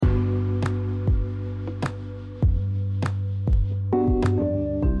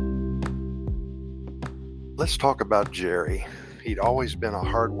Let's talk about Jerry. He'd always been a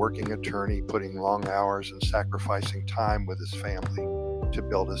hard-working attorney, putting long hours and sacrificing time with his family to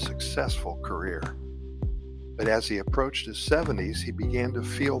build a successful career. But as he approached his 70s, he began to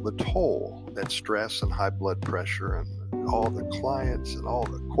feel the toll that stress and high blood pressure and all the clients and all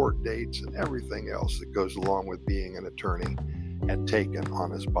the court dates and everything else that goes along with being an attorney had taken on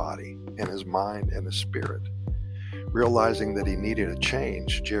his body and his mind and his spirit. Realizing that he needed a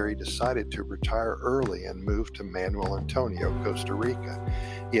change, Jerry decided to retire early and move to Manuel Antonio, Costa Rica.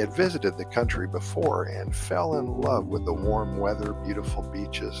 He had visited the country before and fell in love with the warm weather, beautiful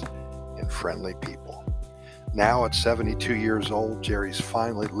beaches, and friendly people. Now at 72 years old, Jerry's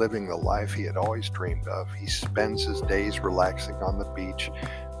finally living the life he had always dreamed of. He spends his days relaxing on the beach,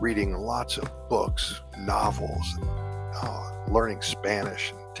 reading lots of books, novels, and learning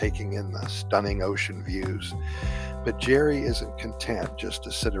Spanish and taking in the stunning ocean views. But Jerry isn't content just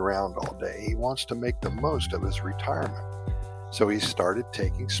to sit around all day. He wants to make the most of his retirement. So he started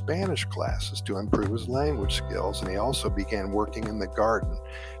taking Spanish classes to improve his language skills, and he also began working in the garden,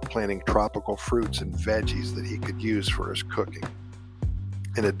 planting tropical fruits and veggies that he could use for his cooking.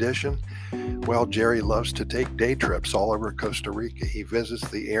 In addition, Jerry loves to take day trips all over Costa Rica. He visits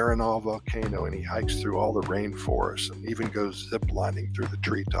the Arenal volcano and he hikes through all the rainforests and even goes ziplining through the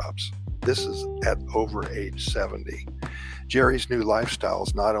treetops. This is at over age 70. Jerry's new lifestyle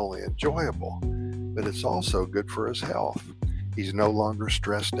is not only enjoyable, but it's also good for his health. He's no longer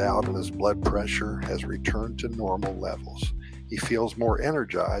stressed out and his blood pressure has returned to normal levels. He feels more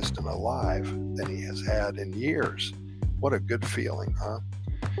energized and alive than he has had in years. What a good feeling, huh?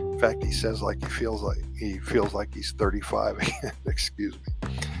 In fact, he says he feels like he's 35 again. Excuse me.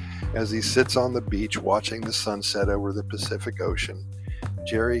 As he sits on the beach watching the sunset over the Pacific Ocean,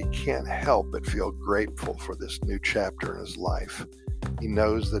 Jerry can't help but feel grateful for this new chapter in his life. He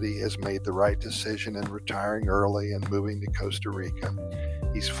knows that he has made the right decision in retiring early and moving to Costa Rica.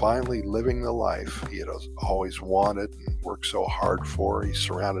 He's finally living the life he had always wanted and worked so hard for. He's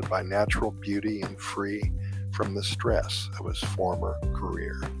surrounded by natural beauty and free from the stress of his former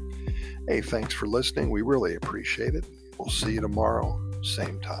career. Hey, thanks for listening. We really appreciate it. We'll see you tomorrow,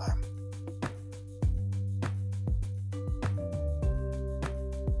 same time.